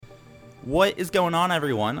What is going on,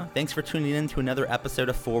 everyone? Thanks for tuning in to another episode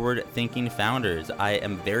of Forward Thinking Founders. I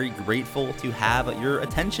am very grateful to have your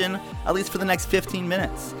attention, at least for the next 15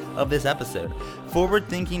 minutes of this episode. Forward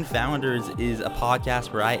Thinking Founders is a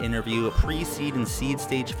podcast where I interview pre-seed and seed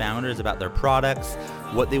stage founders about their products,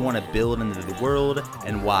 what they want to build into the world,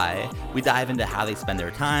 and why. We dive into how they spend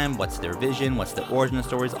their time, what's their vision, what's the origin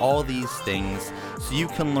stories, all these things, so you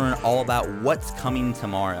can learn all about what's coming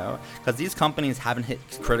tomorrow. Because these companies haven't hit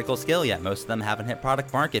critical scale yet. Most of them haven't hit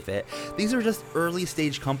product market fit. These are just early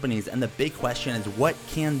stage companies, and the big question is, what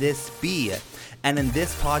can this be? And in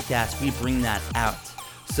this podcast, we bring that out.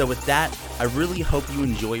 So with that, I really hope you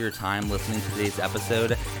enjoy your time listening to today's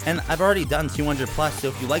episode. And I've already done 200 plus, so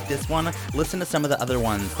if you like this one, listen to some of the other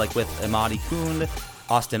ones, like with Imadi Kund,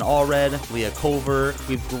 Austin Allred, Leah Culver.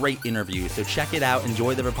 We have great interviews, so check it out,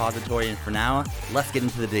 enjoy the repository, and for now, let's get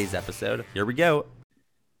into today's episode. Here we go.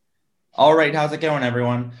 All right, how's it going,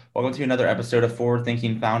 everyone? Welcome to another episode of Forward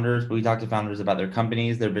Thinking Founders, where we talk to founders about their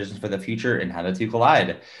companies, their visions for the future, and how the two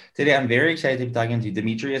collide. Today, I'm very excited to be talking to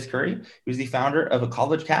Demetrius Curry, who's the founder of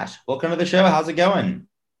College Cash. Welcome to the show. How's it going?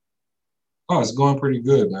 Oh, it's going pretty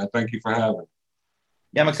good, man. Thank you for having me.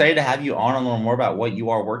 Yeah, I'm excited to have you on and learn more about what you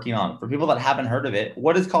are working on. For people that haven't heard of it,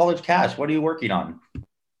 what is College Cash? What are you working on?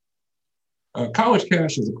 College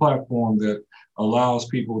Cash is a platform that allows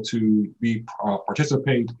people to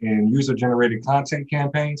participate in user-generated content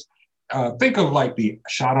campaigns. Think of like the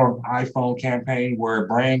Shot on iPhone campaign where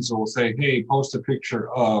brands will say, hey, post a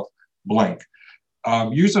picture of blank.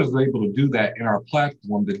 Users are able to do that in our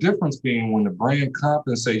platform. The difference being when the brand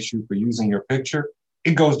compensates you for using your picture,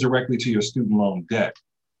 it goes directly to your student loan debt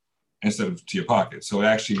instead of to your pocket. So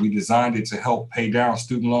actually, we designed it to help pay down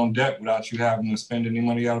student loan debt without you having to spend any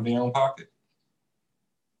money out of your own pocket.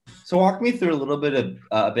 So walk me through a little bit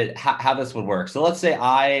of how this would work. So let's say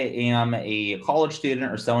I am a college student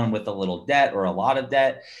or someone with a little debt or a lot of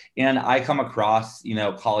debt, and I come across,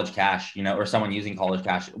 College Cash, or someone using College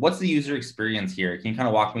Cash. What's the user experience here? Can you kind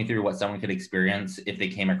of walk me through what someone could experience if they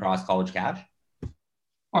came across College Cash?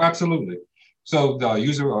 Oh, absolutely. So the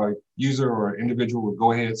user or individual would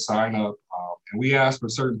go ahead, sign up, and we ask for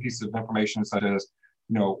certain pieces of information such as,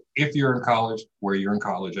 if you're in college, where you're in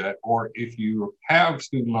college at, or if you have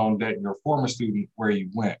student loan debt, you're a former student, where you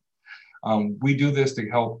went. We do this to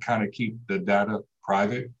help kind of keep the data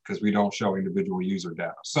private because we don't show individual user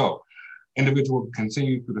data. So individual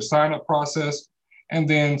continue through the sign up process and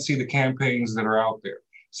then see the campaigns that are out there.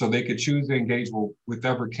 So they could choose to engage with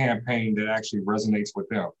whatever campaign that actually resonates with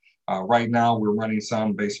them. Right now, we're running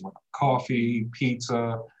some based on coffee,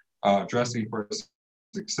 pizza, dressing for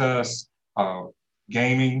success,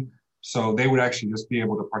 gaming. So they would actually just be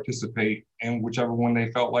able to participate in whichever one they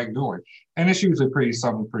felt like doing. And it's usually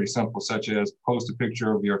something pretty simple, such as post a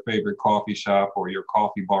picture of your favorite coffee shop or your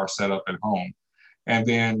coffee bar setup at home. And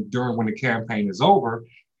then when the campaign is over,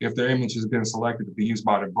 if their image has been selected to be used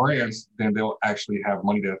by the brands, then they'll actually have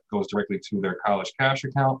money that goes directly to their College Cash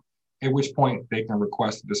account, at which point they can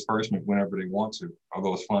request a disbursement whenever they want to of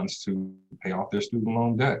those funds to pay off their student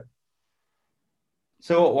loan debt.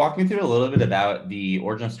 So walk me through a little bit about the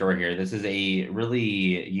origin story here. This is a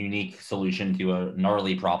really unique solution to a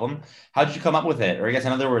gnarly problem. How did you come up with it? Or I guess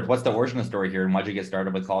in other words, what's the origin story here and why'd you get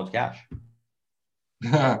started with College Cash?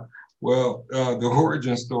 Well, the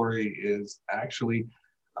origin story is actually,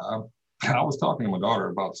 I was talking to my daughter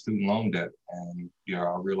about student loan debt, and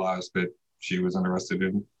I realized that she was interested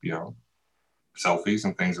in selfies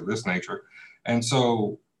and things of this nature, and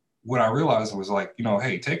so what I realized was like,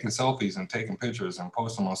 hey, taking selfies and taking pictures and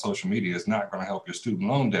posting them on social media is not going to help your student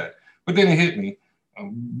loan debt. But then it hit me,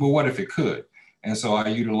 but what if it could? And so I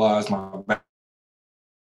utilized my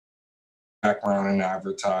background in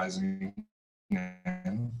advertising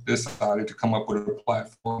and decided to come up with a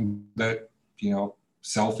platform that,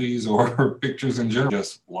 selfies or pictures in general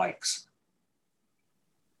just likes.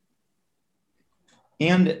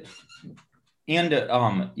 And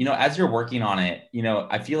as you're working on it,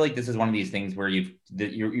 I feel like this is one of these things where you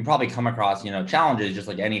probably come across, challenges just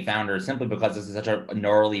like any founder, simply because this is such a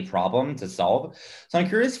gnarly problem to solve. So I'm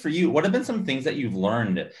curious for you, what have been some things that you've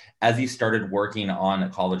learned as you started working on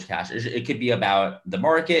College Cash? It could be about the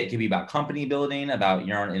market, it could be about company building, about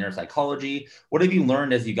your own inner psychology. What have you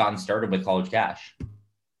learned as you've gotten started with College Cash?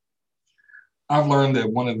 I've learned that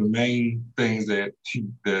one of the main things that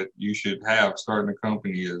you should have starting a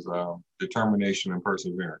company is determination and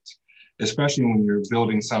perseverance, especially when you're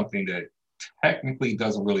building something that technically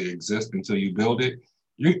doesn't really exist until you build it.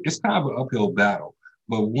 It's kind of an uphill battle,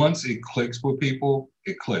 but once it clicks with people,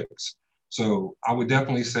 it clicks. So I would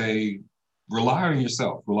definitely say rely on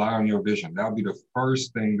yourself, rely on your vision. That would be the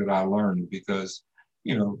first thing that I learned, because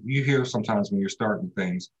you hear sometimes when you're starting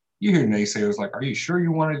things, you hear naysayers like, are you sure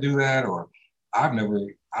you want to do that? Or I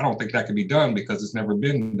don't think that can be done because it's never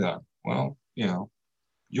been done. Well,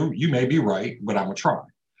 you may be right, but I'm gonna try.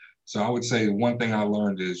 So I would say one thing I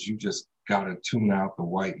learned is you just gotta tune out the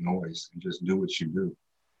white noise and just do what you do.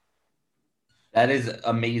 That is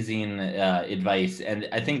amazing advice, and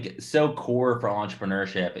I think so core for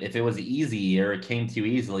entrepreneurship. If it was easy or it came too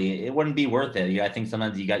easily, it wouldn't be worth it. I think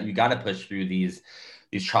sometimes you got to push through these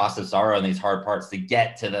troughs of sorrow and these hard parts to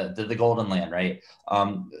get to the golden land, right?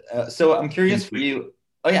 So I'm curious for you.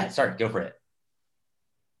 Oh yeah, sorry, go for it.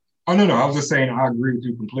 Oh no, I was just saying I agree with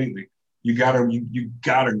you completely. You gotta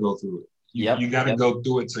go through it. You Yep. gotta go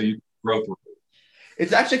through it so you grow through it.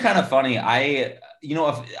 It's actually kind of funny. If I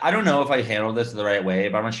don't know if I handled this the right way,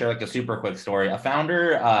 but I'm gonna share like a super quick story. A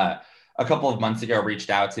founder a couple of months ago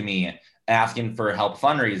reached out to me asking for help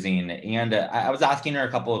fundraising, and I was asking her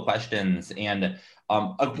a couple of questions. And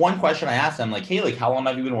one question I asked them, like, "Hey, like, how long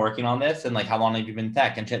have you been working on this? And like, how long have you been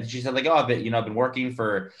tech?" And she said, like, "Oh, I've been working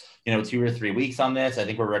for 2 or 3 weeks on this. I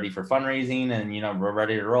think we're ready for fundraising, and we're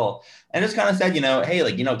ready to roll." And just kind of said, hey,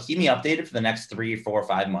 like, keep me updated for the next 3, 4,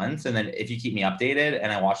 5 months. And then if you keep me updated and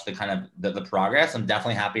I watch the kind of the progress, I'm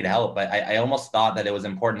definitely happy to help. But I almost thought that it was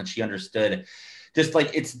important that she understood just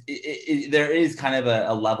like there is kind of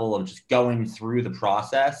a level of just going through the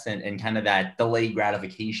process and kind of that delayed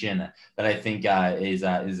gratification that I think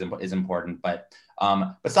is important. But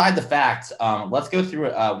beside the fact, let's go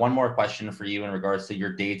through one more question for you in regards to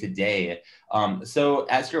your day to day. So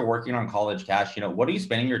as you're working on College Cash, what are you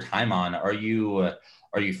spending your time on? Are you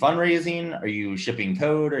fundraising? Are you shipping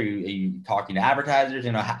code? Are you talking to advertisers?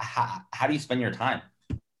 How do you spend your time?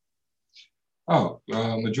 Oh,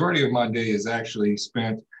 majority of my day is actually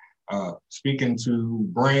spent speaking to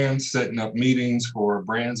brands, setting up meetings for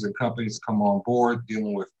brands and companies to come on board,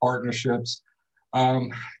 dealing with partnerships, um,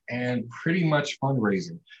 and pretty much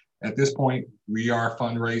fundraising. At this point, we are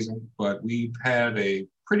fundraising, but we've had a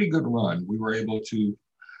pretty good run. We were able to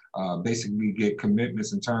basically get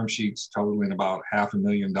commitments and term sheets totaling about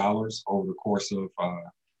 $500,000 over the course of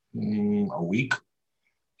a week.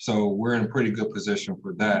 So we're in a pretty good position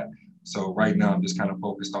for that. So right now, I'm just kind of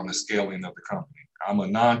focused on the scaling of the company. I'm a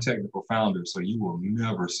non-technical founder, so you will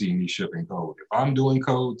never see me shipping code. If I'm doing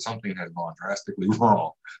code, something has gone drastically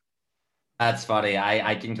wrong. That's funny.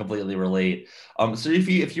 I can completely relate. So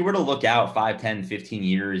if you were to look out 5, 10, 15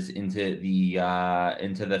 years into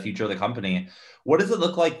the future of the company, what does it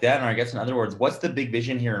look like then? Or I guess in other words, what's the big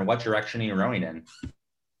vision here and what direction are you rowing in?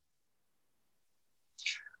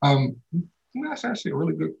 Um, that's actually a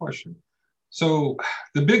really good question. So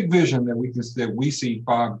the big vision that we see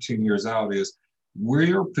 5 to 10 years out is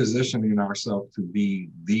we're positioning ourselves to be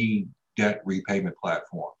the debt repayment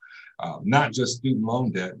platform. Not just student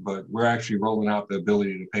loan debt, but we're actually rolling out the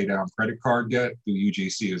ability to pay down credit card debt through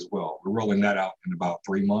UGC as well. We're rolling that out in about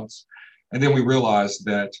 3 months. And then we realized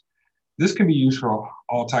that this can be used for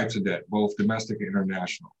all types of debt, both domestic and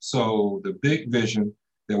international. So the big vision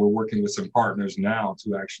that we're working with some partners now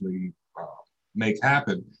to actually make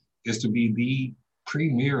happen is to be the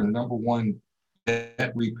premier and number one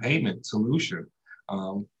debt repayment solution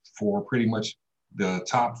for pretty much the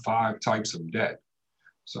top 5 types of debt.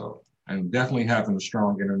 So, and definitely having a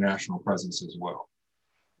strong international presence as well.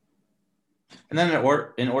 And then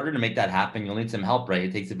in order to make that happen, you'll need some help, right?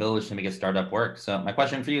 It takes a village to make a startup work. So my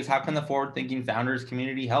question for you is, how can the forward-thinking founders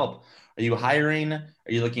community help? Are you hiring? Are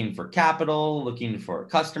you looking for capital, looking for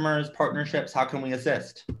customers, partnerships? How can we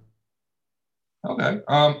assist? Okay.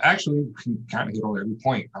 Actually, kind of hit on every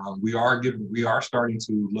point. We are starting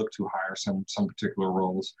to look to hire some particular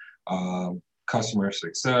roles, customer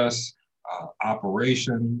success,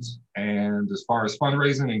 operations, and as far as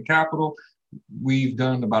fundraising and capital, we've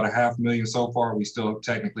done about $500,000 so far. We still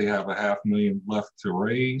technically have $500,000 left to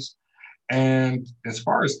raise. And as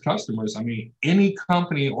far as customers, I mean, any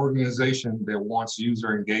company, organization that wants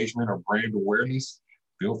user engagement or brand awareness,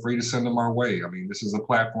 feel free to send them our way. I mean, this is a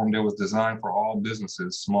platform that was designed for all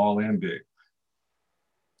businesses, small and big.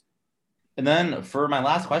 And then for my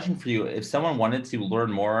last question for you, if someone wanted to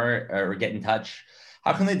learn more or get in touch,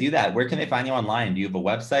 how can they do that? Where can they find you online? Do you have a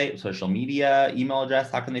website, social media, email address?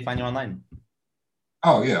 How can they find you online?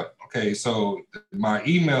 Oh, yeah. Okay. So my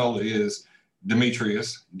email is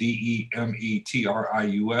Demetrius,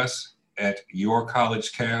 Demetrius, at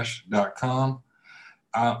yourcollegecash.com.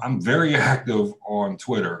 I'm very active on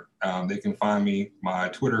Twitter. They can find me. My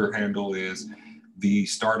Twitter handle is the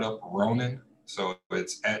Startup Ronin. So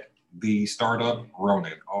it's at the Startup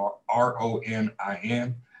Ronin,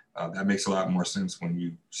 Ronin. That makes a lot more sense when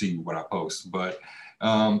you see what I post. But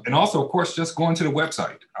And also, of course, just going to the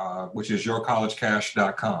website, which is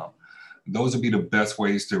yourcollegecash.com. Those would be the best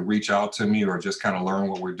ways to reach out to me or just kind of learn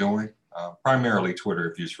what we're doing. Primarily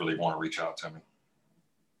Twitter, if you just really want to reach out to me.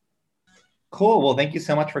 Cool. Well, thank you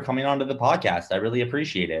so much for coming on to the podcast. I really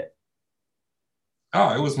appreciate it.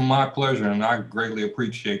 Oh, it was my pleasure, and I greatly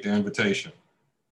appreciate the invitation.